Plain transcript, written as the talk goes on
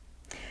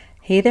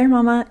Hey there,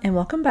 Mama, and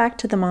welcome back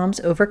to the Moms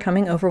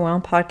Overcoming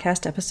Overwhelm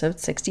podcast, episode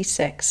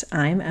 66.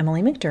 I'm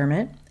Emily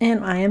McDermott,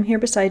 and I am here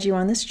beside you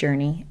on this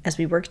journey as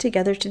we work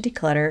together to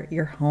declutter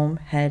your home,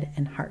 head,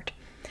 and heart.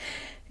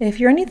 If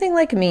you're anything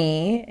like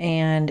me,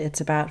 and it's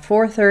about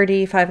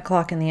 4:30, 5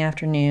 o'clock in the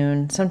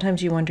afternoon,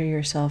 sometimes you wonder to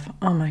yourself,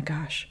 oh my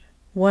gosh,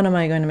 what am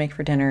I going to make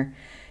for dinner?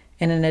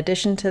 And in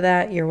addition to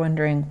that, you're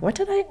wondering, what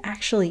did I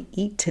actually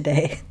eat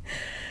today?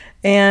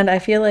 And I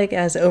feel like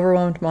as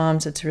overwhelmed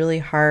moms, it's really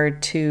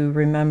hard to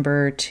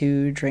remember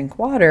to drink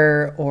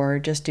water or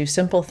just do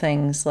simple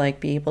things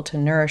like be able to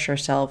nourish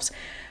ourselves.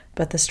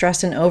 But the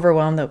stress and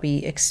overwhelm that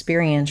we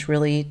experience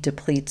really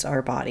depletes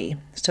our body.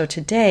 So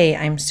today,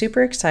 I'm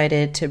super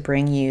excited to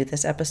bring you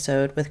this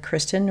episode with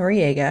Kristen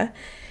Noriega.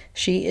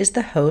 She is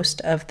the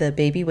host of the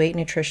Baby Weight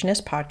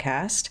Nutritionist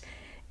podcast,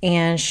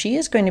 and she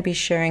is going to be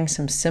sharing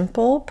some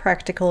simple,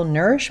 practical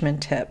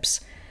nourishment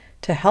tips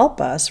to help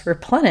us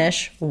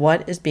replenish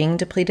what is being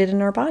depleted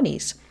in our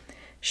bodies.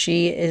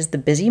 She is the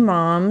busy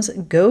mom's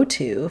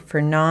go-to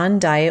for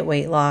non-diet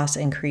weight loss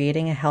and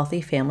creating a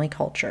healthy family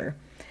culture.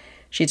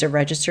 She's a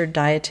registered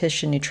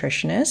dietitian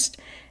nutritionist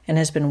and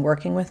has been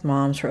working with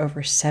moms for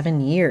over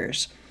 7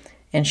 years.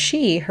 And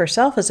she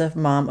herself is a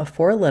mom of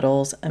 4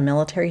 littles, a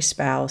military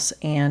spouse,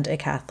 and a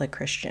Catholic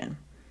Christian.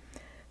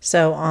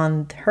 So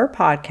on her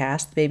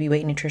podcast, the Baby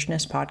Weight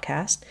Nutritionist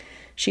podcast,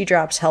 she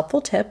drops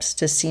helpful tips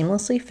to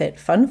seamlessly fit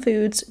fun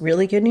foods,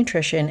 really good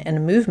nutrition, and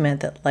a movement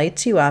that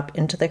lights you up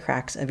into the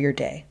cracks of your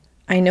day.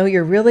 I know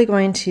you're really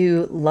going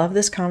to love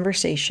this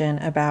conversation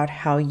about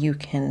how you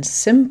can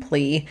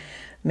simply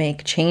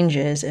make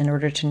changes in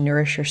order to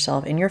nourish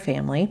yourself and your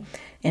family.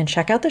 And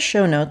check out the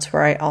show notes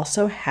where I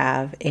also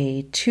have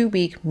a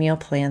 2-week meal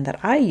plan that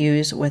I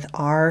use with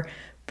our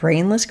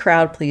brainless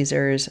crowd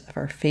pleasers of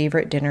our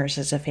favorite dinners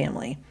as a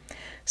family.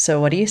 So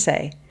what do you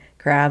say?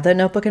 Grab the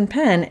notebook and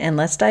pen and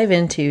let's dive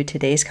into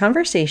today's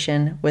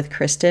conversation with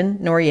Kristen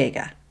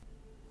Noriega.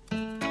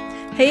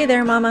 Hey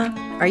there, Mama.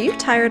 Are you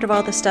tired of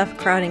all the stuff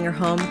crowding your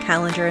home,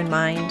 calendar, and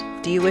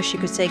mind? Do you wish you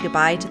could say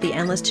goodbye to the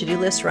endless to-do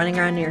list running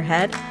around in your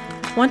head?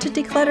 Want to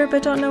declutter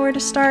but don't know where to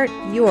start?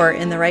 You're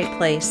in the right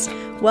place.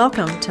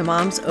 Welcome to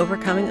Moms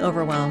Overcoming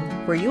Overwhelm,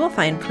 where you will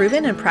find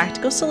proven and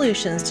practical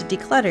solutions to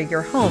declutter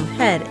your home,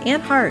 head,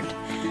 and heart.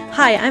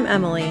 Hi, I'm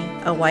Emily,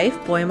 a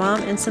wife, boy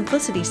mom, and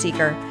simplicity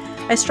seeker.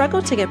 I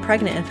struggled to get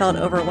pregnant and felt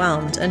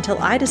overwhelmed until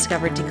I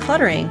discovered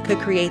decluttering could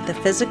create the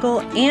physical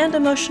and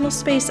emotional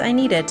space I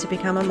needed to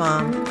become a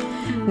mom.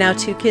 Now,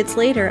 2 kids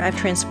later, I've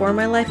transformed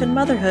my life and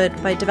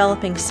motherhood by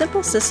developing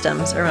simple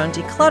systems around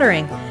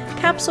decluttering,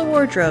 capsule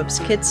wardrobes,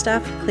 kid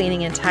stuff,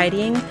 cleaning and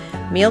tidying,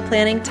 meal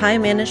planning,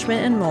 time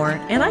management, and more,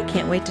 and I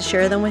can't wait to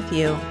share them with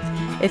you.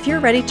 If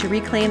you're ready to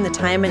reclaim the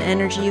time and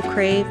energy you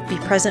crave, be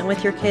present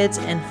with your kids,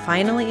 and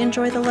finally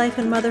enjoy the life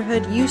and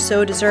motherhood you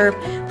so deserve,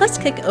 let's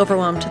kick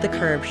overwhelm to the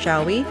curb,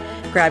 shall we?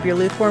 Grab your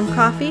lukewarm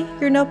coffee,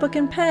 your notebook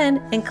and pen,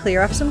 and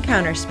clear off some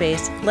counter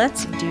space.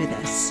 Let's do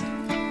this.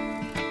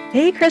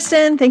 Hey,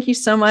 Kristen, thank you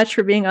so much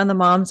for being on the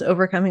Moms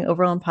Overcoming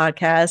Overwhelm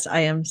podcast.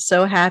 I am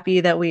so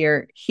happy that we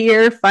are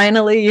here.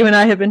 Finally, you and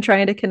I have been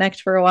trying to connect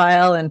for a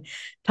while, and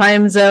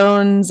time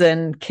zones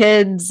and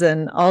kids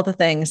and all the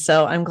things.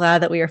 So I'm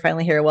glad that we are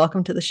finally here.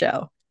 Welcome to the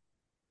show.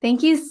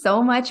 Thank you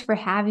so much for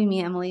having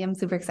me, Emily. I'm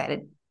super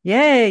excited.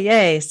 Yay,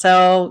 yay.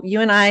 So you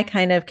and I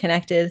kind of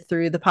connected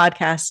through the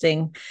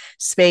podcasting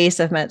space.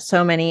 I've met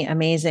so many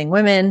amazing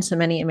women, so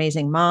many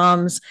amazing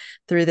moms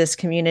through this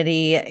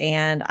community.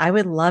 And I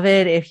would love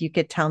it if you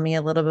could tell me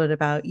a little bit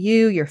about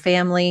you, your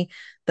family,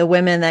 the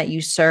women that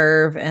you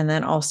serve, and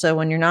then also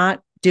when you're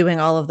not doing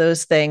all of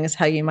those things,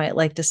 how you might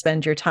like to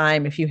spend your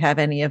time if you have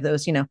any of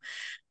those,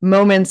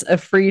 moments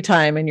of free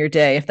time in your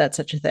day, if that's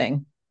such a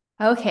thing.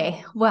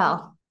 Okay,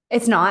 well,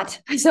 it's not.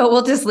 So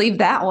we'll just leave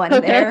that one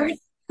Okay. there.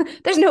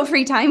 There's no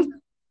free time.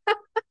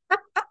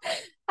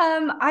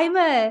 I'm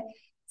a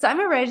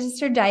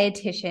registered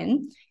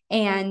dietitian,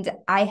 and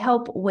I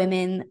help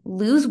women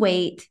lose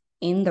weight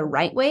in the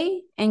right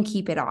way and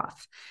keep it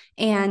off.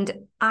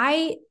 And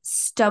I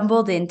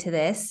stumbled into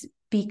this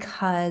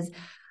because,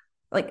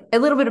 like, a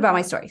little bit about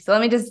my story. So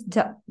let me just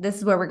tell, this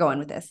is where we're going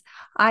with this.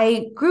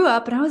 I grew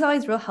up and I was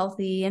always real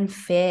healthy and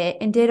fit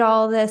and did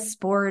all the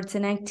sports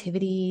and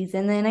activities.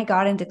 And then I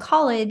got into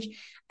college,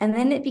 and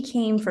then it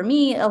became for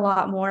me a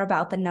lot more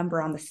about the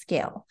number on the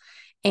scale,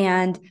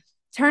 and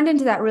turned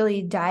into that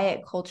really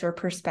diet culture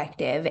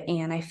perspective.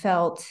 And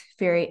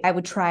I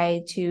would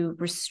try to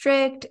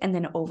restrict and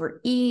then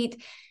overeat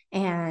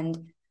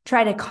and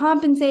try to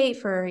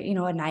compensate for,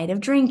 a night of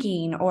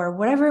drinking or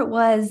whatever it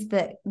was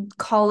that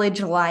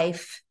college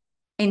life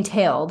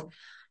entailed.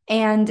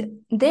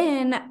 And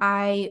then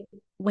I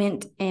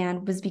went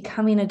and was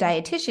becoming a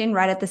dietitian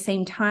right at the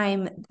same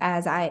time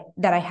as I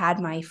had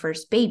my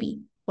first baby.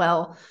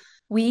 Well,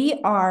 we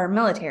are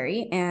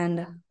military,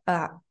 and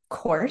of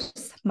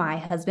course, my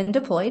husband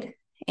deployed,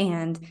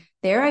 and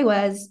there I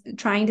was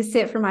trying to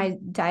sit for my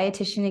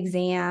dietitian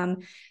exam,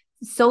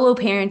 solo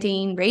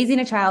parenting, raising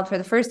a child for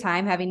the first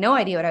time, having no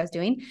idea what I was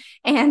doing.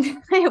 And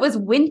it was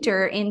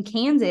winter in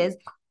Kansas,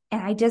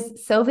 And I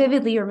just so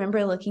vividly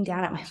remember looking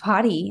down at my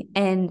body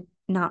and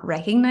not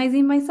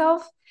recognizing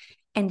myself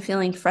and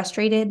feeling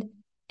frustrated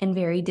and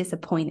very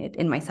disappointed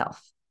in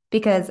myself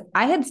because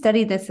I had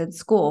studied this in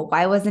school.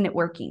 Why wasn't it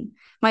working?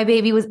 My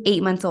baby was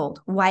 8 months old.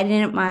 Why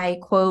didn't my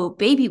quote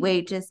baby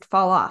weight just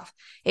fall off?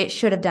 It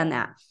should have done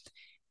that.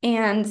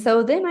 And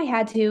so then I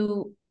had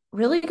to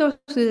really go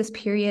through this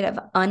period of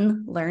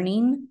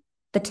unlearning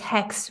the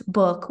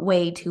textbook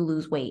way to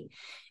lose weight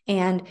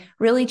and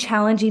really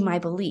challenging my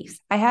beliefs.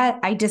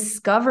 I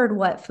discovered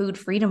what food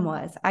freedom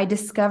was. I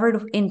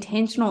discovered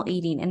intentional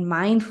eating and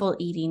mindful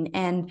eating,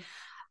 and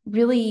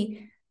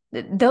really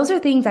those are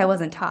things I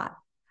wasn't taught.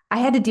 I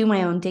had to do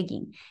my own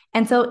digging.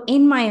 And so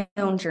in my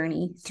own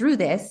journey through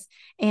this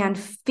and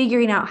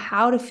figuring out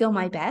how to feel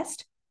my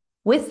best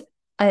with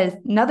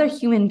another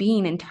human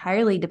being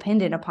entirely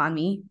dependent upon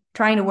me,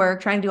 trying to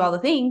work, trying to do all the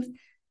things,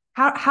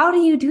 how do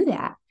you do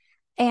that?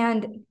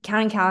 And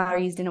counting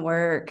calories didn't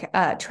work.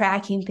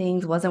 Tracking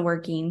things wasn't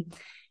working.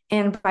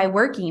 And by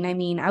working, I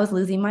mean, I was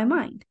losing my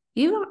mind.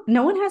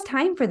 No one has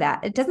time for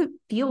that. It doesn't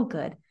feel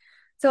good.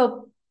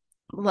 So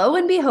lo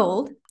and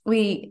behold,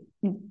 we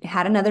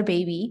had another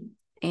baby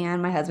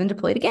and my husband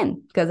deployed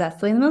again because that's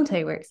the way the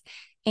military works.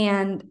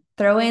 And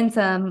throw in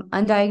some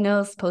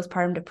undiagnosed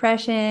postpartum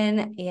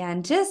depression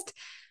and just,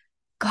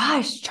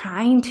 gosh,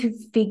 trying to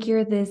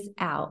figure this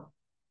out.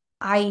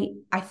 I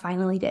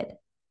finally did.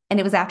 And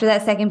it was after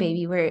that second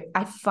baby where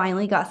I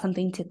finally got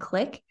something to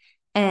click.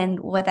 And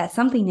what that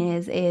something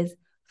is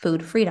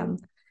food freedom.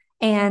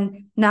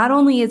 And not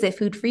only is it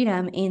food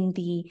freedom in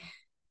the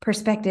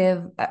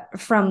perspective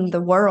from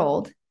the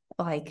world,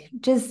 like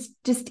just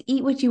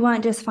eat what you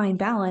want, just find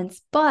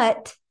balance,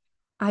 but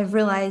I've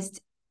realized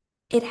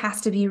it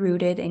has to be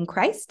rooted in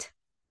Christ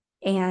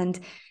and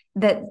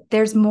that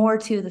there's more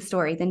to the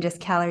story than just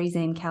calories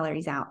in,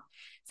 calories out.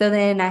 So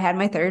then I had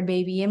my third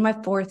baby and my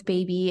fourth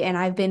baby, and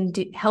I've been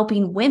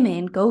helping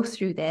women go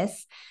through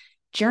this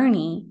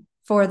journey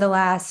for the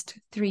last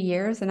 3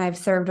 years. And I've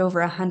served over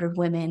 100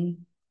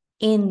 women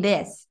in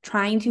this,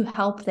 trying to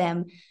help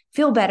them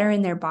feel better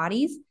in their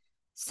bodies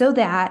so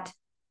that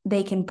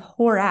they can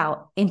pour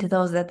out into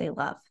those that they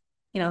love.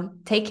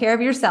 Take care of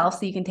yourself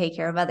so you can take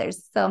care of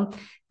others. So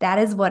that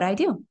is what I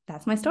do.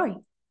 That's my story.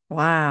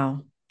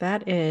 Wow.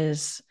 That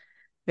is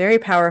very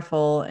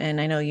powerful. And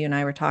I know you and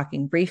I were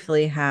talking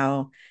briefly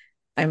how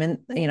I'm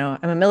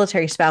a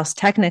military spouse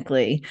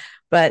technically,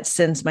 but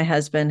since my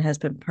husband has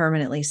been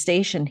permanently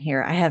stationed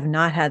here, I have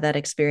not had that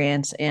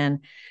experience. And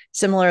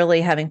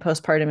similarly, having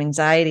postpartum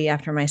anxiety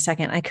after my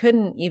second, I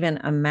couldn't even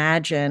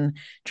imagine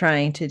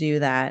trying to do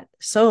that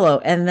solo.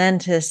 And then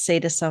to say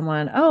to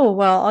someone, oh,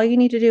 well, all you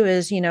need to do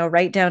is,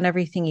 write down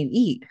everything you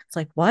eat. It's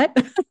like, what?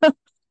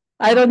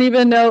 I don't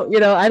even know,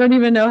 I don't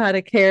even know how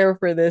to care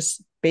for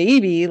this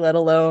baby, let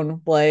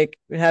alone like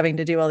having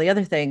to do all the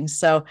other things.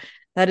 So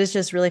that is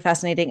just really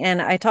fascinating.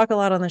 And I talk a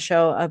lot on the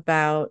show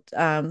about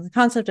the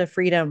concept of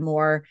freedom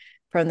more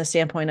from the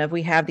standpoint of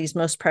we have these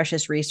most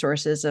precious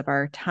resources of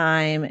our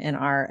time and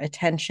our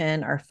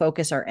attention, our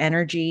focus, our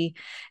energy,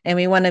 and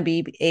we want to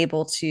be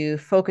able to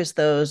focus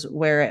those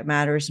where it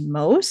matters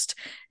most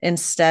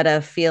instead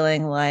of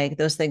feeling like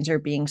those things are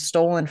being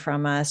stolen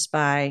from us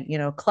by,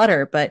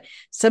 clutter. But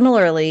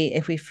similarly,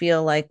 if we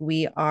feel like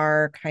we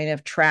are kind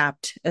of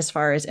trapped as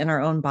far as in our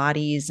own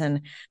bodies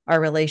and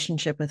our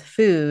relationship with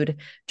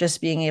food,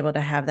 just being able to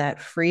have that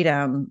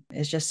freedom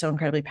is just so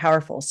incredibly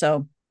powerful.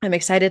 So I'm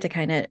excited to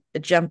kind of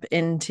jump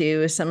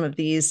into some of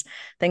these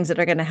things that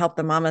are going to help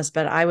the mamas,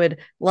 but I would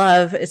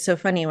love, it's so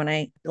funny when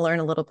I learn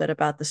a little bit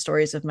about the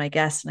stories of my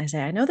guests and I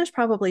say, I know there's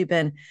probably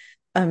been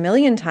a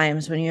million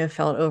times when you have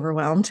felt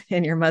overwhelmed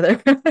in your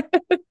mother.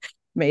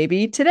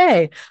 Maybe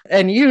today.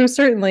 And you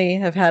certainly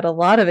have had a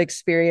lot of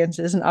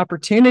experiences and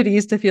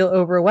opportunities to feel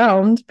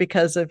overwhelmed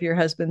because of your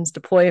husband's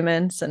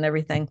deployments and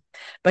everything.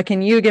 But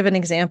can you give an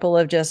example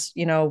of just,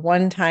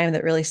 one time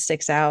that really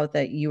sticks out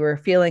that you were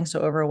feeling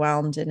so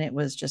overwhelmed and it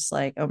was just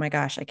like, oh my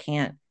gosh, I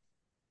can't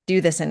do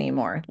this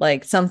anymore.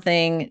 Like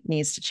something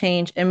needs to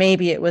change. And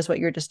maybe it was what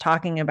you're just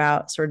talking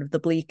about, sort of the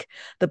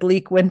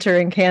bleak winter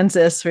in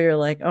Kansas where you're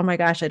like, oh my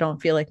gosh, I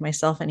don't feel like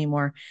myself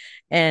anymore.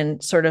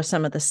 And sort of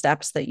some of the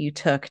steps that you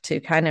took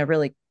to kind of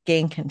really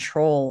gain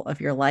control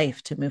of your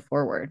life to move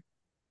forward.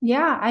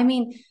 Yeah, I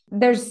mean,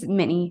 there's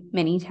many,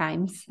 many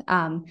times,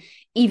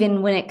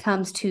 even when it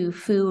comes to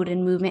food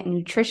and movement and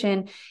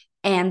nutrition,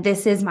 and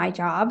this is my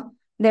job,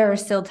 there are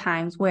still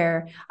times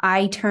where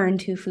I turn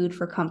to food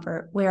for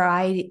comfort, where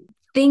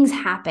things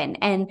happen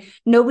and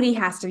nobody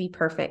has to be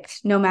perfect,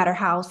 no matter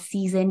how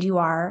seasoned you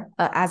are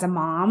as a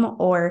mom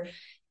or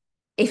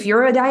if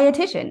you're a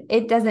dietitian,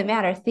 it doesn't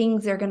matter.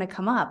 Things are going to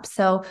come up.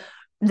 So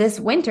this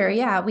winter,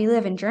 yeah, we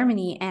live in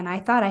Germany and I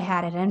thought I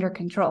had it under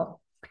control.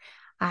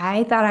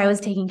 I thought I was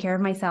taking care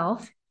of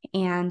myself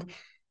and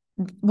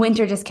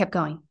winter just kept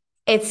going.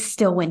 It's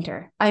still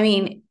winter. I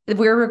mean,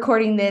 we're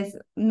recording this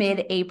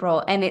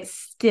mid-April and it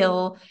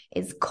still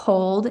is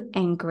cold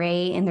and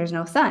gray and there's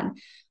no sun.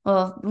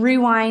 Well,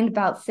 rewind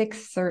about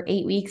 6 or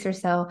 8 weeks or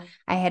so,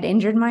 I had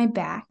injured my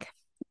back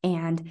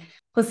and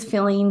was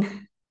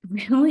feeling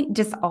Really,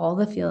 just all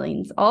the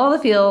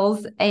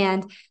feels.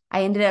 And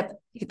I ended up,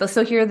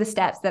 so here are the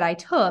steps that I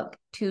took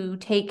to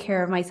take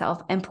care of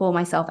myself and pull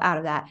myself out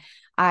of that.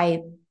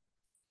 I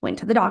went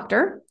to the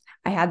doctor.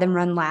 I had them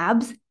run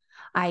labs.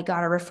 I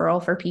got a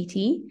referral for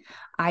PT.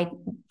 I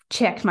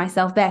checked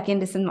myself back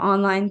into some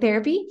online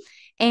therapy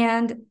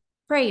and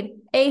prayed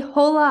a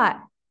whole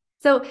lot.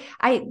 So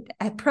I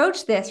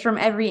approach this from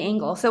every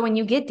angle. So when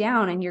you get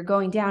down and you're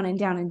going down and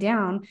down and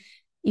down,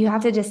 you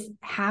have to just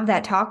have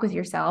that talk with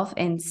yourself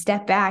and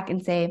step back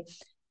and say,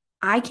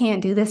 I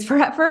can't do this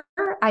forever.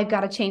 I've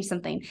got to change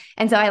something.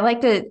 And so I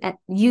like to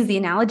use the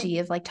analogy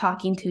of like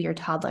talking to your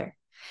toddler.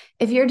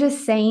 If you're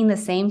just saying the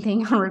same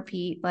thing on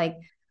repeat, like,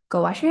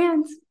 go wash your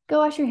hands, go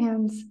wash your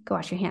hands, go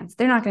wash your hands,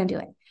 they're not going to do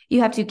it.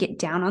 You have to get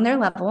down on their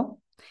level.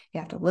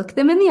 You have to look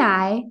them in the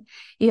eye.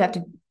 You have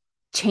to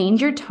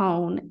change your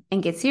tone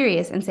and get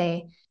serious and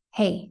say,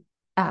 hey,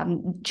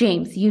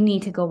 James, you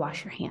need to go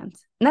wash your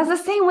hands. And that's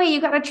the same way you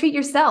got to treat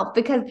yourself,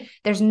 because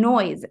there's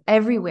noise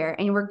everywhere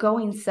and we're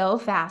going so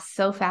fast,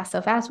 so fast,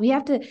 so fast. We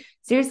have to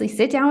seriously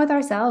sit down with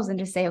ourselves and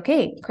just say,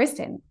 okay,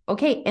 Kristen,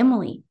 okay,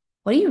 Emily,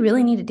 what do you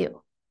really need to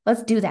do?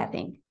 Let's do that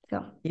thing.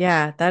 So,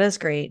 Yeah, that is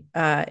great.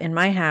 In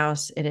my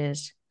house, it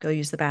is go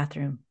use the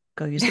bathroom,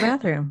 go use the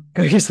bathroom,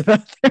 go use the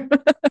bathroom.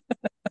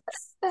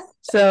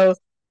 So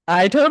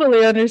I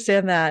totally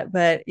understand that.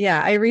 But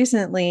yeah, I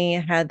recently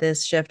had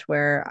this shift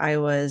where I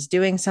was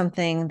doing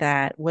something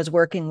that was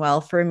working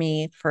well for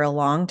me for a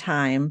long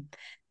time.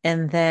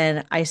 And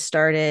then I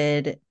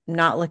started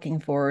not looking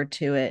forward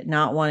to it,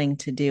 not wanting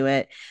to do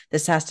it.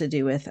 This has to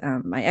do with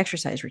my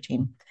exercise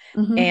routine.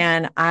 mm-hmm.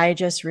 And I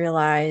just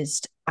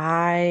realized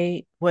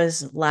I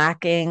was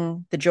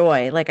lacking the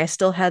joy. Like I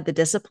still had the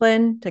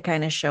discipline to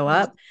kind of show Yeah.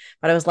 up,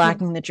 but I was Yeah.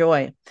 lacking the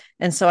joy.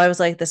 And so I was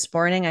like, this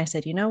morning, I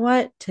said, you know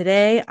what?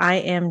 Today I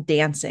am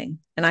dancing.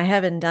 And I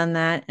haven't done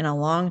that in a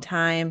long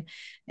time.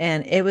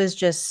 And it was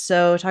just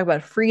so talk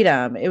about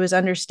freedom. It was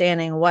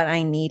understanding what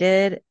I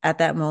needed at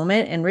that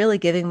moment and really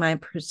giving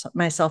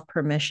myself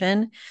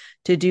permission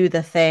to do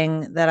the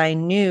thing that I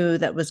knew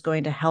that was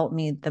going to help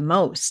me the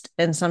most.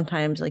 And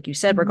sometimes, like you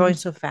said, we're Mm-hmm. going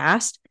so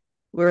fast.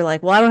 We're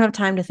like, well, I don't have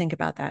time to think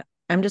about that.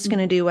 I'm just going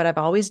to do what I've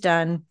always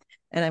done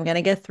and I'm going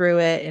to get through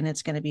it and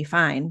it's going to be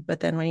fine. But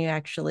then when you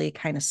actually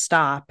kind of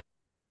stop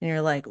and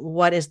you're like,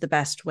 what is the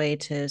best way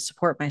to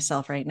support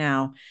myself right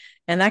now?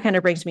 And that kind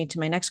of brings me to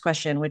my next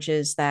question, which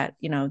is that,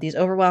 these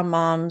overwhelmed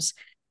moms,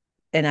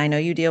 and I know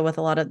you deal with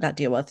a lot of, not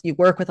deal with, you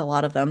work with a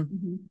lot of them,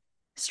 Mm-hmm.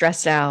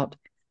 stressed out,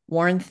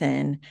 worn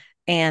thin,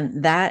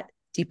 and that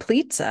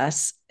depletes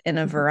us in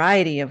a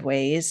variety of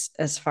ways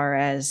as far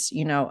as,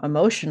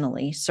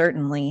 emotionally,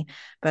 certainly,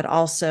 but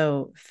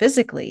also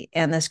physically.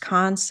 And this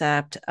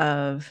concept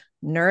of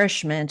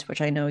nourishment, which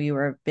I know you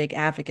are a big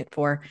advocate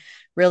for,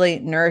 really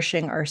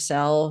nourishing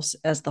ourselves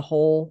as the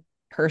whole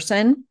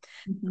person,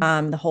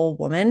 Mm-hmm. the whole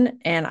woman.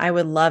 And I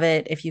would love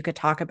it if you could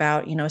talk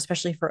about,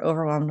 especially for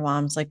overwhelmed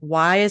moms, like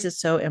why is it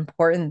so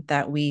important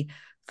that we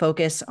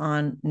focus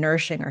on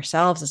nourishing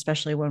ourselves,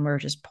 especially when we're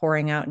just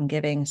pouring out and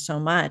giving so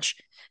much?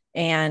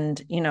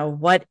 And,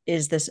 what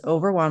is this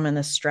overwhelm and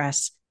the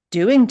stress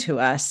doing to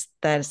us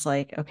that it's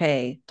like,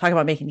 okay, talk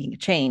about making a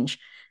change.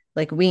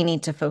 Like we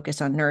need to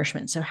focus on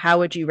nourishment. So how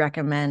would you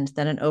recommend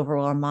that an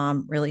overwhelmed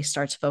mom really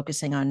starts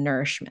focusing on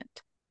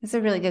nourishment? It's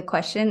a really good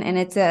question. And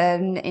it's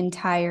an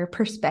entire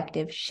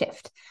perspective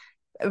shift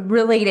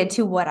related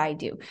to what I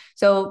do.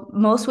 So,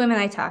 most women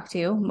I talk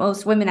to,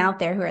 most women out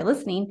there who are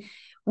listening,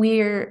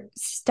 we're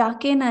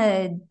stuck in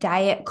a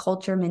diet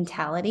culture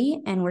mentality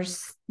and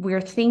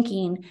we're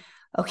thinking,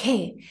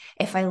 okay,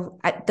 if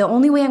the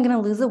only way I'm going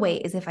to lose the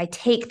weight is if I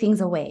take things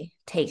away,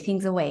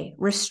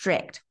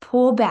 restrict,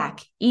 pull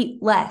back,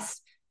 eat less,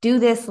 do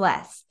this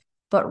less.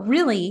 But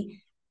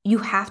really, you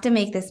have to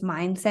make this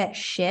mindset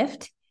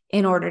shift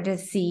in order to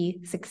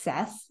see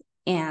success.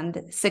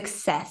 And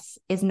success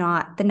is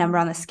not the number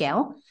on the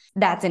scale.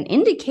 That's an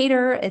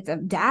indicator, it's a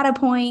data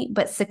point,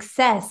 but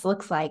success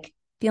looks like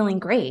feeling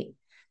great,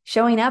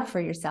 showing up for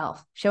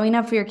yourself, showing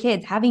up for your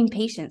kids, having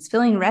patience,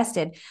 feeling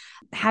rested,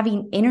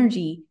 having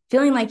energy,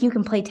 feeling like you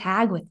can play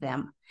tag with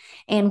them.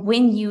 And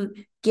when you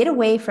get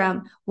away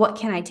from what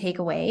can I take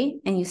away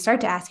and you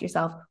start to ask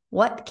yourself,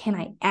 what can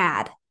I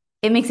add?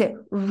 It makes it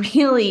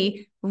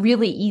really,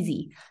 really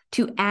easy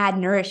to add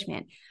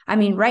nourishment. I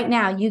mean, right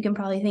now, you can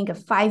probably think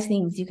of 5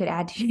 things you could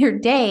add to your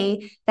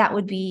day that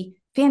would be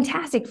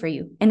fantastic for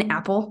you: an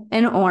apple,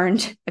 an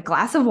orange, a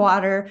glass of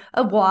water,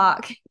 a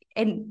walk.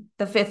 And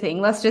the 5th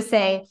thing, let's just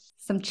say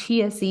some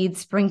chia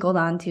seeds sprinkled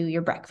onto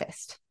your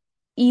breakfast.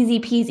 Easy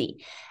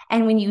peasy.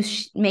 And when you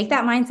make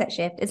that mindset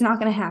shift, it's not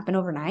going to happen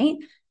overnight,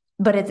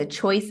 but it's a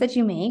choice that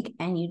you make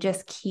and you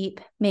just keep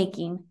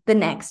making the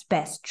next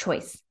best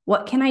choice.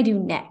 What can I do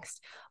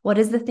next? What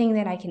is the thing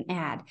that I can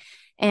add?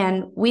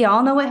 And we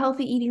all know what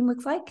healthy eating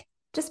looks like.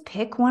 Just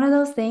pick one of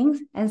those things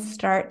and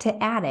start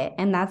to add it.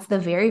 And that's the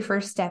very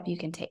first step you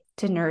can take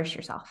to nourish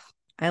yourself.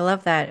 I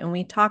love that. And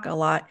we talk a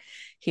lot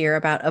here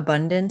about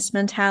abundance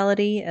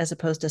mentality as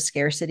opposed to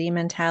scarcity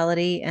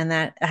mentality. And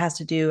that has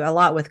to do a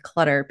lot with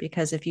clutter,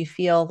 because if you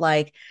feel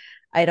like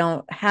I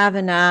don't have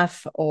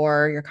enough,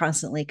 or you're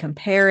constantly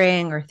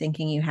comparing or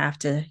thinking you have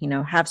to,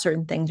 have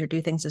certain things or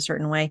do things a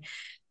certain way,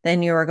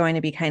 then you are going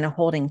to be kind of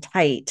holding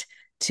tight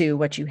to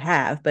what you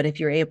have. But if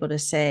you're able to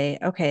say,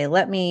 okay,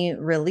 let me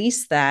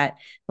release that,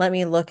 let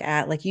me look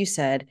at, like you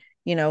said,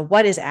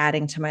 what is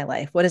adding to my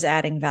life? What is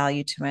adding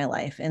value to my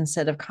life,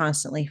 instead of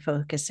constantly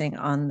focusing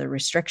on the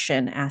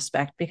restriction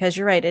aspect? Because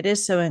you're right, it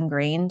is so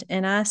ingrained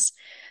in us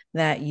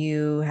that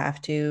you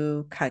have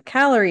to cut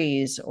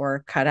calories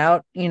or cut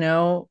out,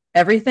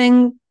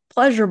 everything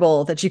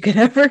pleasurable that you could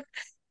ever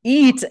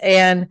eat.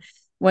 And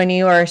when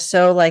you are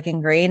so like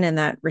ingrained in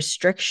that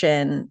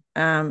restriction,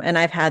 and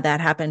I've had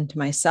that happen to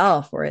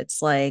myself, where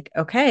it's like,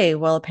 okay,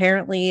 well,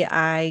 apparently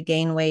I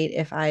gain weight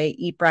if I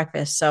eat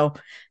breakfast, so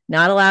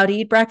not allowed to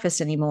eat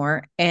breakfast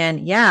anymore. And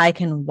yeah, I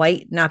can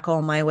white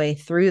knuckle my way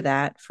through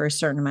that for a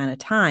certain amount of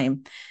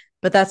time,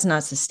 but that's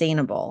not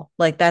sustainable.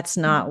 Like, that's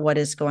not what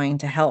is going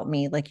to help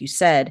me, like you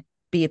said,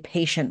 be a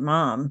patient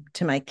mom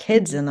to my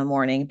kids in the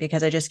morning,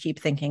 because I just keep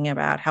thinking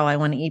about how I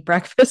want to eat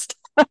breakfast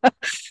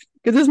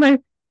because it's my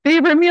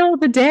favorite meal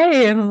of the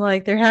day. And I'm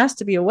like, there has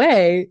to be a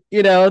way,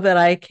 that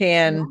I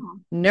can Yeah.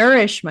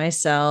 nourish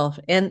myself.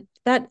 And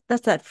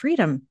that's that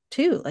freedom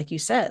too. Like you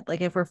said,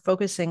 like if we're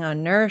focusing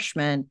on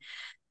nourishment,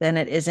 then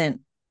it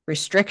isn't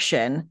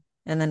restriction.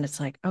 And then it's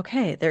like,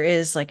 okay, there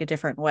is like a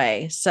different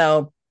way.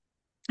 So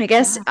I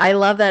guess Yeah. I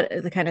love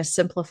that, the kind of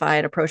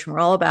simplified approach. We're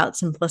all about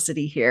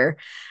simplicity here.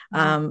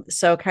 Yeah.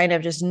 So kind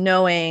of just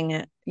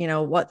knowing,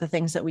 what the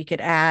things that we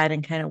could add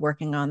and kind of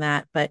working on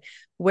that. But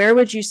where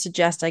would you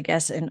suggest, I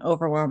guess, an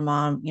overwhelmed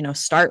mom,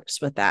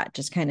 starts with that,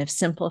 just kind of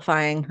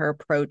simplifying her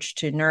approach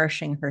to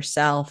nourishing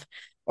herself,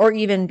 or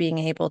even being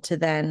able to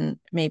then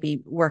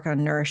maybe work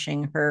on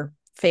nourishing her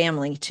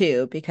family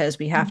too, because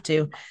we have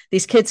to,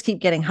 these kids keep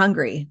getting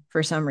hungry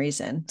for some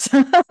reason.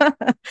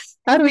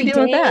 How do we Every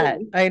deal with day. that?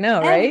 I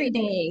know, Every right?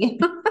 day.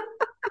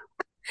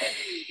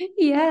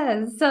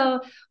 Yeah. So,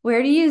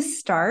 where do you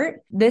start?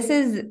 This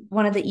is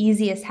one of the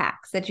easiest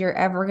hacks that you're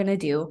ever going to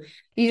do.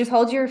 You just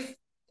hold your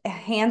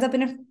hands up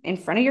in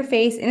front of your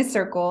face in a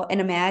circle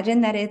and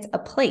imagine that it's a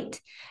plate.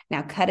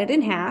 Now, cut it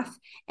in half,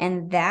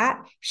 and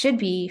that should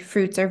be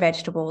fruits or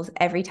vegetables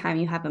every time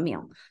you have a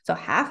meal. So,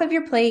 half of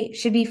your plate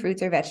should be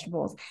fruits or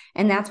vegetables.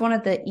 And that's one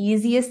of the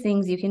easiest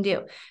things you can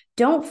do.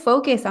 Don't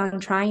focus on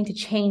trying to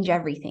change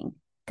everything.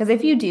 Because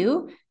if you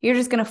do, you're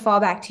just going to fall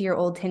back to your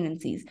old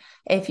tendencies.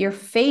 If you're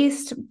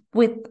faced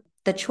with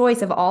the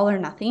choice of all or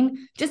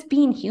nothing, just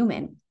being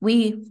human,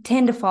 we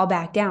tend to fall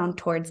back down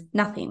towards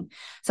nothing.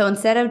 So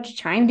instead of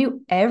trying to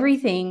do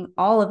everything,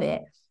 all of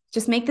it,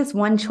 just make this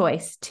one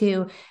choice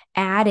to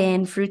add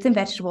in fruits and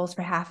vegetables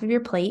for half of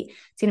your plate.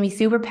 It's going to be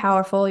super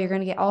powerful. You're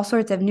going to get all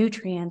sorts of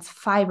nutrients,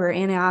 fiber,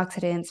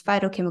 antioxidants,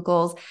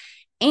 phytochemicals.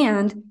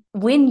 And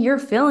when you're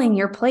filling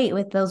your plate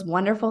with those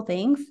wonderful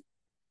things,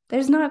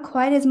 there's not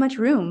quite as much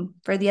room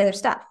for the other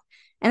stuff.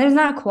 And there's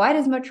not quite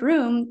as much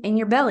room in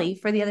your belly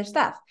for the other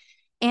stuff.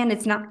 And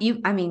it's not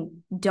you, I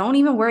mean, don't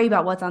even worry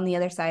about what's on the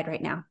other side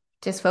right now.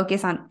 Just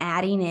focus on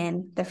adding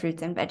in the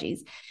fruits and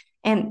veggies.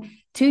 And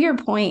to your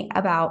point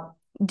about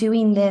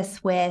doing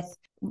this with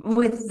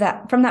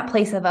that from that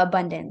place of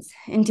abundance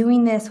and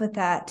doing this with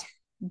that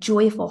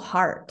joyful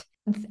heart,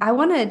 I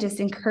want to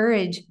just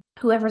encourage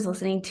whoever's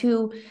listening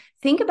to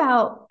think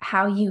about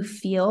how you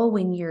feel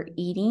when you're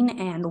eating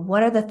and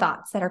what are the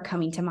thoughts that are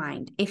coming to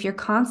mind. If you're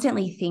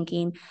constantly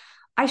thinking,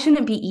 I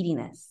shouldn't be eating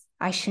this,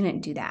 I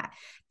shouldn't do that,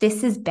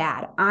 this is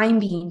bad, I'm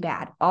being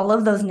bad, all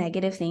of those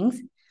negative things,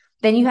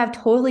 then you have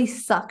totally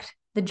sucked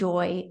the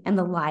joy and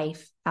the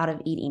life out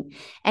of eating.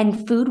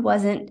 And food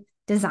wasn't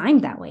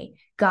designed that way.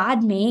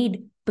 God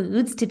made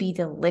foods to be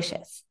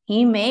delicious.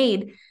 He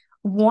made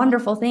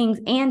wonderful things,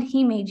 and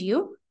He made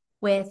you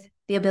with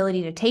the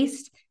ability to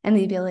taste and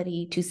the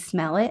ability to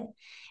smell it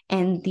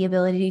and the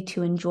ability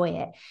to enjoy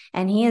it.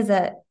 And He is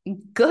a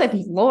good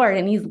Lord,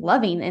 and He's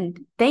loving. And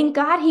thank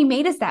God He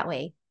made us that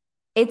way.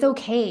 It's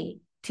okay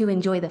to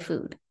enjoy the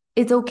food.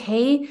 It's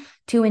okay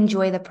to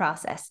enjoy the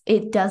process.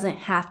 It doesn't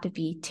have to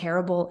be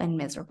terrible and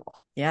miserable.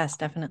 Yes,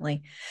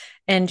 definitely.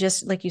 And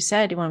just like you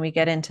said, when we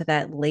get into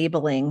that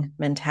labeling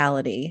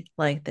mentality,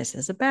 like this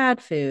is a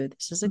bad food,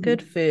 this is a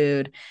good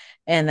food.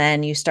 And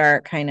then you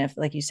start kind of,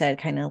 like you said,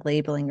 kind of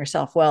labeling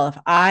yourself. Well, if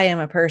I am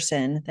a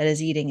person that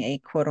is eating a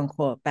quote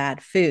unquote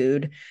bad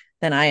food,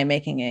 then I am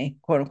making a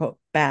quote unquote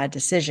bad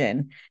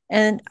decision.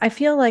 And I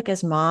feel like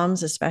as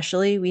moms,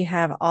 especially, we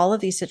have all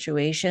of these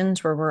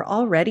situations where we're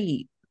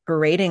already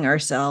berating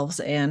ourselves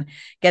and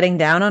getting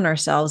down on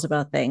ourselves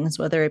about things,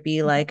 whether it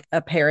be like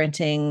a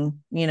parenting,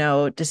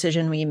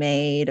 decision we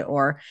made,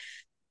 or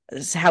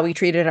how we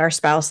treated our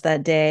spouse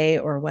that day,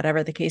 or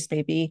whatever the case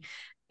may be.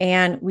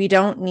 And we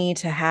don't need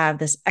to have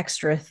this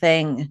extra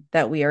thing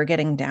that we are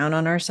getting down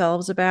on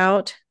ourselves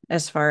about,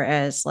 as far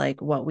as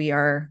like what we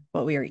are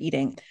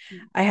eating.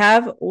 I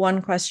have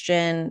one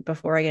question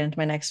before I get into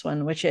my next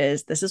one, which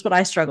is, this is what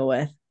I struggle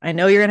with. I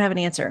know you're going to have an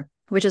answer,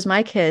 which is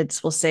my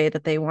kids will say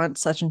that they want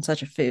such and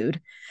such a food,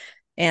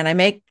 and I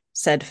make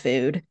said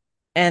food,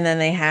 and then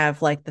they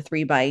have like the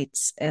 3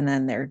 bites and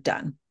then they're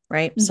done.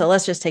 right? Mhm. So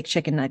let's just take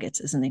chicken nuggets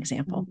as an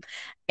example. Mhm.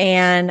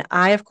 And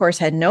I, of course,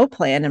 had no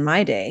plan in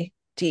my day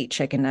to eat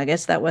chicken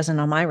nuggets. That wasn't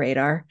on my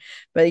radar.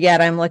 But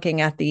yet I'm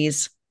looking at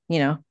these,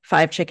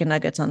 5 chicken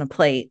nuggets on a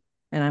plate.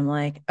 And I'm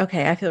like,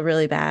 okay, I feel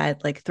really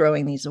bad, like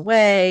throwing these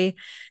away.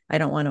 I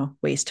don't want to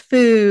waste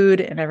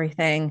food and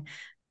everything.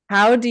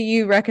 How do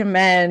you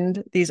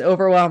recommend these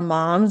overwhelmed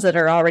moms that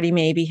are already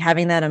maybe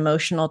having that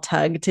emotional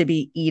tug to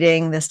be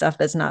eating the stuff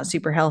that's not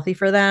super healthy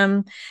for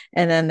them?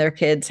 And then their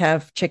kids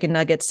have chicken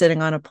nuggets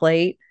sitting on a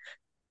plate.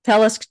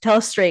 Tell us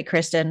straight,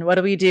 Kristen. What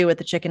do we do with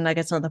the chicken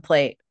nuggets on the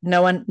plate?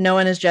 No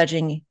one is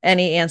judging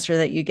any answer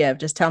that you give.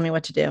 Just tell me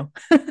what to do.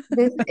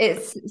 This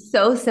is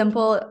so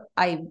simple.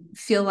 I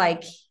feel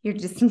like your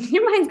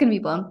mind's gonna be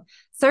blown.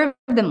 Serve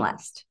them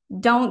less.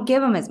 Don't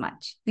give them as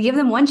much. Give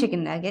them one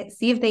chicken nugget,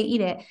 see if they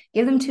eat it.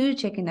 Give them 2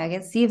 chicken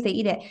nuggets, see if they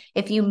eat it.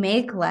 If you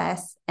make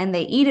less and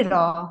they eat it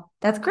all,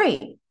 that's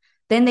great.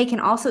 Then they can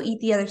also eat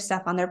the other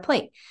stuff on their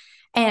plate.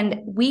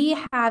 And we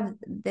have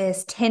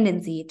this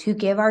tendency to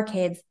give our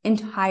kids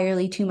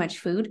entirely too much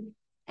food.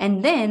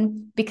 And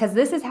then, because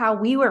this is how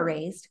we were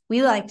raised,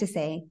 we like to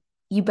say,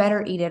 you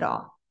better eat it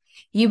all.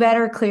 You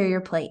better clear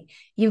your plate.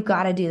 You've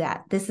got to do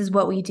that. This is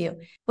what we do.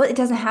 Well, it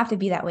doesn't have to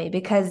be that way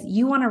because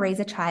you want to raise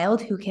a child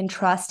who can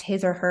trust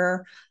his or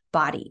her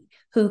body,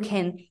 who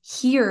can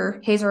hear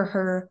his or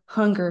her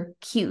hunger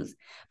cues.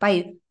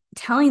 By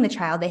telling the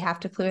child they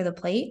have to clear the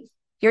plate,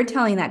 you're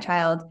telling that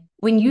child,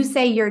 when you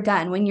say you're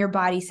done, when your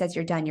body says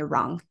you're done, you're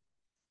wrong.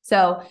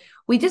 So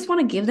we just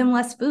want to give them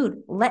less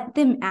food. Let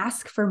them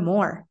ask for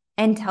more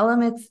and tell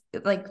them it's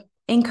like,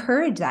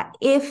 encourage that.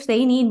 If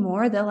they need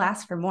more, they'll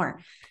ask for more.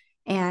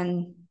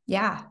 And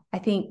yeah,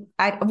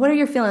 what are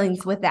your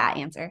feelings with that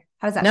answer?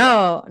 How does that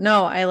feel?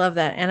 No, I love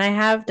that. And I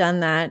have done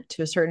that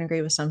to a certain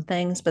degree with some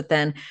things, but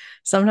then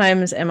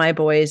sometimes, and my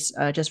boys,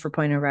 just for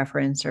point of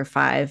reference, are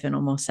 5 and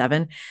almost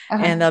 7.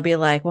 Okay. And they'll be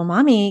like, well,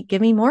 mommy,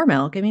 give me more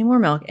milk, give me more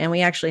milk. And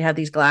we actually have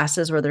these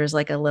glasses where there's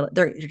like a little,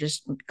 they're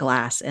just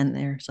glass and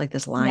there's like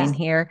this line Yeah.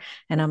 here.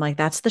 And I'm like,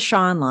 that's the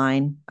Sean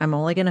line. I'm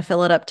only going to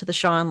fill it up to the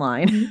Sean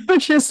line, Mhm.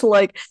 which is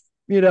like,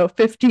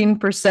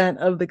 15%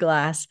 of the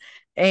glass.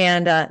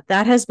 And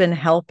that has been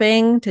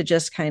helping to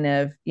just kind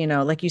of,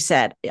 like you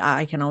said,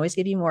 I can always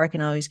give you more. I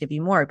can always give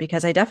you more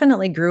because I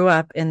definitely grew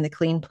up in the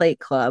clean plate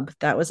club.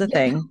 That was a Yep.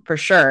 thing for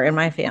sure in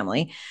my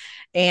family.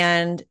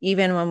 And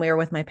even when we were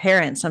with my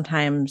parents,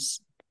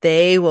 sometimes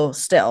they will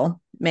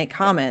still make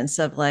comments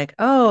of like,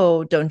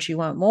 oh, don't you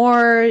want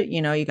more?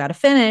 You got to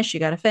finish, you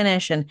got to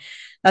finish. And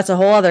that's a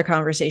whole other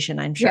conversation,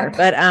 I'm sure. Yep.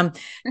 But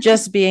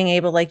just being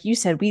able, like you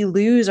said, we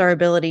lose our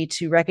ability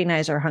to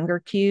recognize our hunger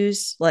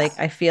cues. Like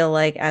I feel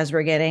like as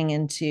we're getting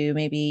into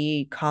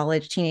maybe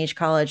college, teenage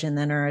college, and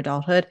then our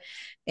adulthood,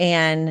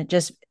 and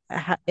just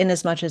in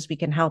as much as we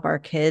can help our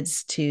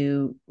kids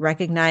to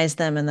recognize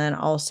them and then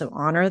also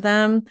honor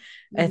them,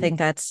 I think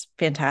that's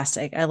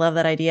fantastic. I love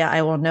that idea.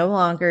 I will no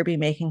longer be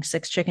making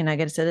 6 chicken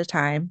nuggets at a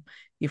time.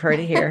 You've heard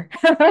it here.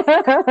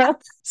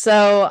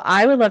 So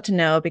I would love to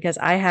know because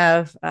I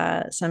have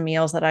some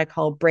meals that I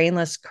call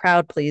brainless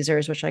crowd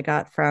pleasers, which I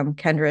got from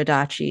Kendra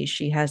Adachi.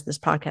 She has this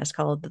podcast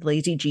called The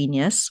Lazy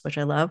Genius, which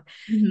I love.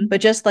 But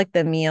Mhm. just like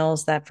the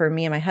meals that for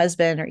me and my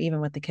husband, or even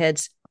with the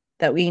kids,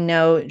 that we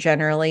know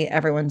generally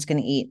everyone's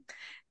going to eat.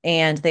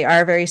 And they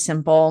are very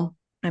simple.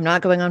 I'm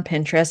not going on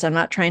Pinterest. I'm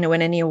not trying to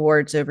win any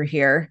awards over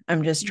here.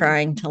 I'm just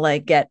trying to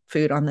like get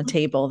food on the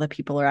table that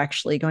people are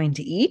actually going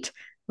to eat.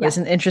 It was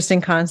Yeah. an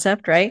interesting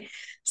concept, right?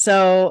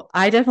 So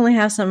I definitely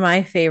have some of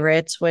my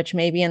favorites, which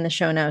maybe in the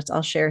show notes,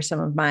 I'll share some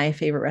of my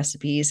favorite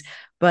recipes.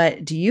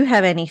 But do you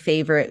have any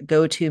favorite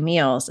go-to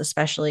meals,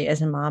 especially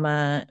as a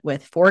mama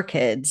with 4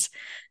 kids?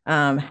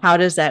 How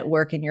does that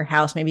work in your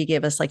house? Maybe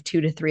give us like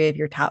 2 to 3 of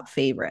your top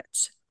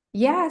favorites.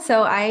 Yeah.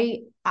 So I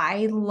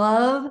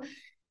love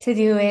to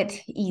do it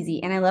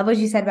easy. And I love what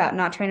you said about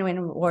not trying to win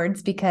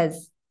awards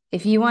because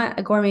if you want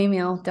a gourmet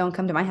meal, don't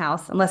come to my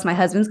house unless my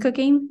husband's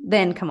cooking,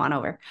 then come on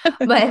over.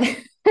 But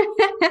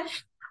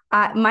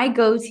my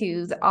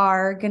go-tos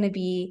are going to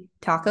be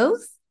tacos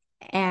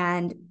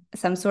and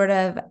some sort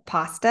of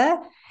pasta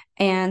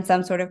and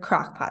some sort of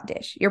crock pot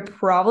dish. You're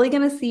probably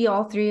going to see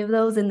all 3 of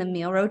those in the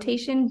meal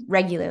rotation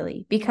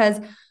regularly because,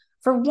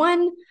 for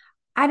one,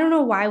 I don't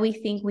know why we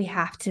think we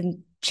have to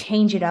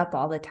change it up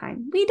all the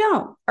time. We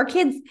don't. Our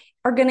kids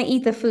are going to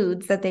eat the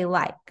foods that they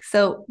like.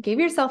 So give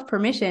yourself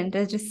permission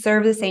to just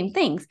serve the same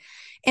things.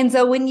 And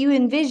so when you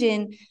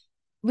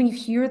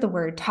hear the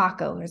word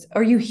tacos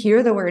or you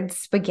hear the word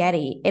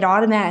spaghetti, it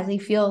automatically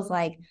feels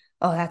like,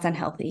 oh, that's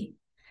unhealthy.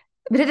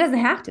 But it doesn't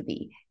have to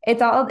be.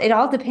 It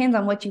all depends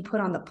on what you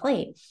put on the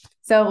plate.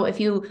 So if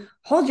you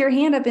hold your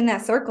hand up in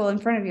that circle in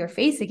front of your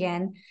face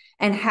again,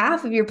 and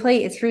half of your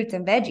plate is fruits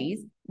and veggies,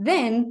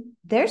 then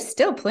there's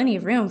still plenty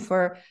of room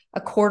for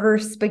a quarter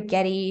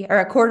spaghetti or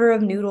a quarter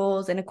of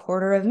noodles and a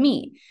quarter of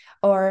meat.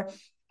 Or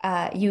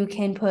you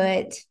can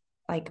put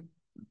like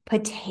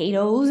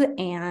potatoes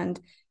and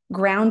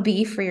ground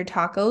beef for your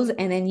tacos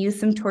and then use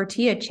some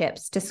tortilla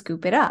chips to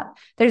scoop it up.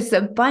 There's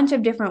a bunch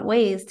of different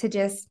ways to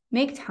just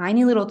make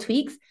tiny little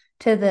tweaks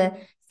to the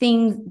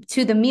things,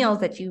 to the meals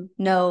that you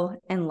know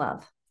and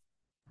love.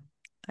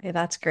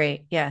 That's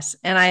great. Yes.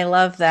 And I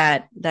love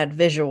that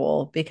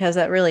visual, because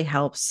that really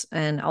helps.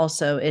 And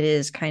also it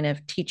is kind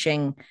of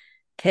teaching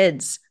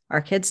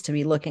our kids to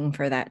be looking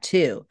for that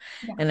too.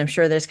 Yeah. And I'm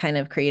sure there's kind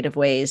of creative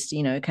ways,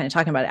 kind of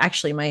talking about it.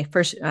 Actually, my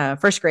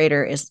first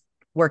grader is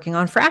working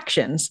on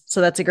fractions.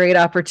 So that's a great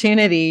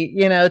opportunity,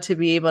 to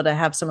be able to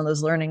have some of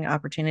those learning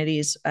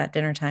opportunities at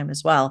dinner time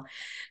as well.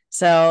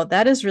 So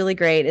that is really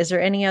great. Is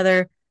there any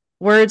other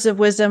words of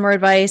wisdom or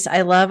advice?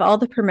 I love all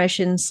the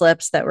permission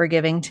slips that we're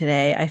giving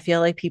today. I feel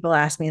like people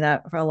ask me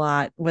that for a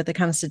lot when it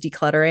comes to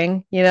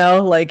decluttering,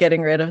 like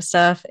getting rid of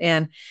stuff.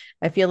 And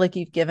I feel like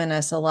you've given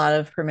us a lot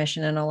of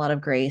permission and a lot of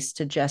grace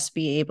to just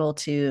be able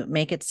to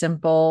make it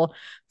simple,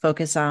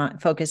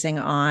 focusing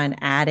on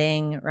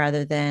adding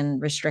rather than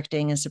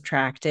restricting and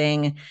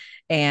subtracting,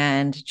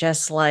 and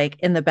just like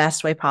in the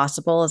best way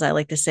possible, as I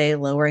like to say,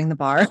 lowering the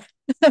bar.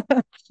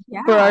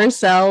 For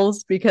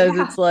ourselves, because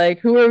it's like,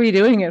 who are we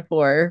doing it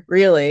for,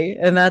 really?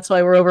 And that's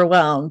why we're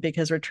overwhelmed,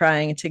 because we're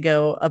trying to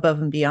go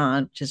above and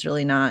beyond, which is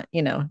really not,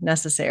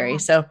 necessary.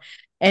 So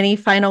any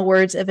final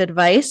words of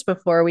advice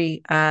before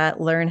we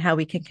learn how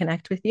we can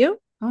connect with you?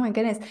 Oh my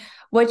goodness.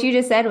 What you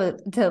just said was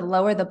to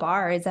lower the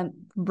bar is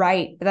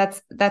right.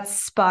 That's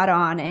spot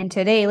on. And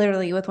today,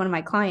 literally with one of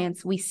my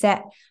clients, we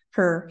set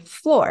her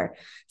floor.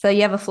 So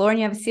you have a floor and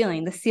you have a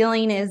ceiling. The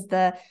ceiling is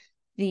the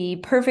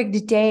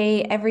perfect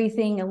day,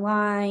 everything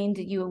aligned,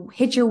 you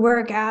hit your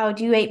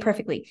workout, you ate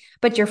perfectly,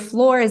 but your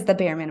floor is the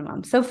bare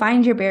minimum. So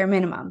find your bare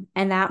minimum.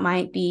 And that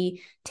might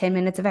be 10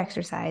 minutes of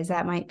exercise.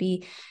 That might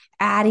be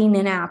adding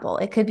an apple.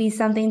 It could be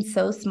something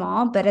so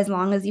small, but as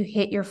long as you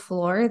hit your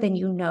floor, then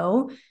you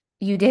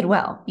did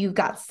well. You've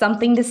got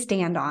something to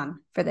stand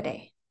on for the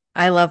day.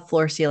 I love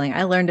floor ceiling.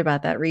 I learned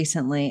about that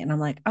recently, and I'm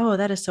like, oh,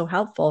 that is so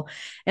helpful.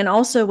 And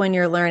also when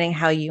you're learning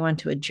how you want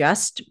to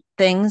adjust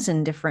things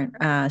in different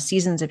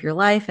seasons of your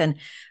life. And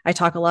I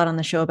talk a lot on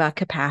the show about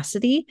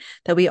capacity,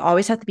 that we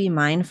always have to be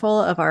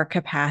mindful of our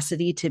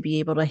capacity to be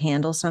able to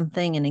handle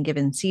something in a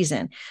given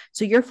season.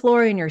 So your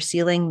floor and your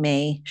ceiling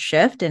may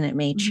shift and it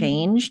may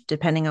change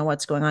depending on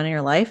what's going on in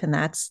your life. And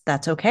that's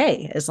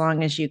okay, as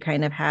long as you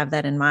kind of have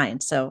that in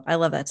mind. So I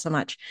love that so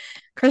much.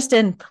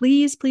 Kristen,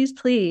 please, please,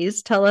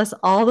 please tell us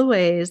all the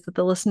ways that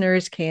the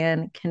listeners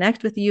can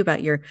connect with you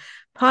about your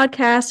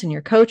podcast and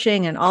your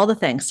coaching and all the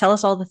things. Tell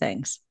us all the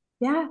things.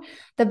 Yeah,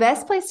 the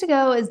best place to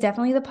go is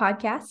definitely the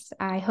podcast.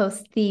 I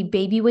host the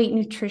Baby Weight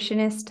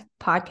Nutritionist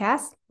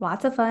podcast.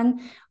 Lots of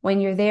fun.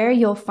 When you're there,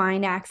 you'll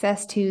find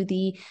access to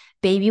the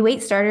Baby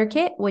Weight Starter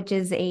Kit, which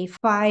is a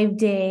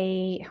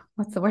 5-day,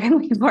 what's the word I'm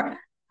looking for?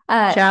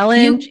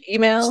 Challenge,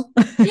 email.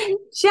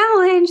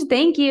 Challenge,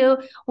 thank you,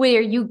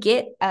 where you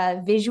get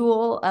a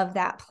visual of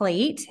that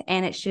plate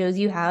and it shows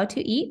you how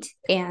to eat.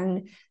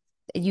 And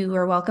you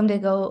are welcome to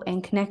go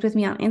and connect with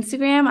me on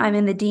Instagram. I'm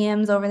in the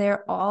DMs over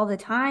there all the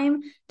time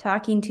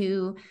talking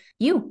to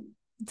you.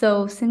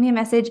 So send me a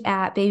message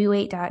at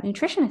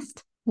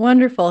babyweight.nutritionist.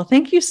 Wonderful.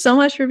 Thank you so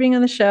much for being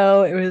on the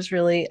show. It was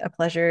really a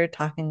pleasure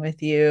talking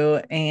with you.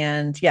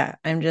 And yeah,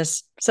 I'm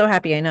just so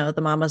happy. I know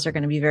the mamas are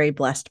going to be very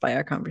blessed by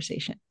our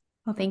conversation.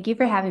 Well, thank you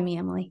for having me,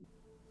 Emily.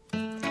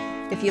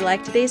 If you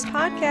like today's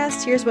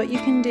podcast, here's what you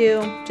can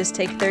do. Just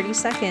take 30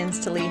 seconds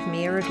to leave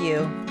me a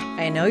review.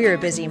 I know you're a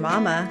busy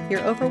mama.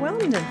 You're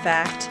overwhelmed, in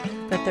fact,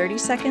 but 30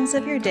 seconds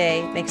of your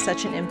day makes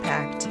such an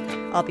impact.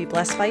 I'll be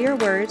blessed by your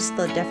words.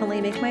 They'll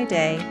definitely make my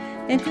day.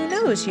 And who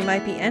knows, you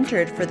might be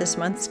entered for this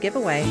month's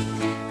giveaway.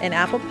 In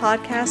Apple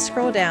Podcasts,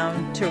 scroll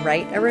down to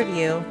write a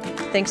review.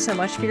 Thanks so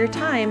much for your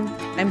time.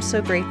 I'm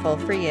so grateful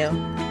for you.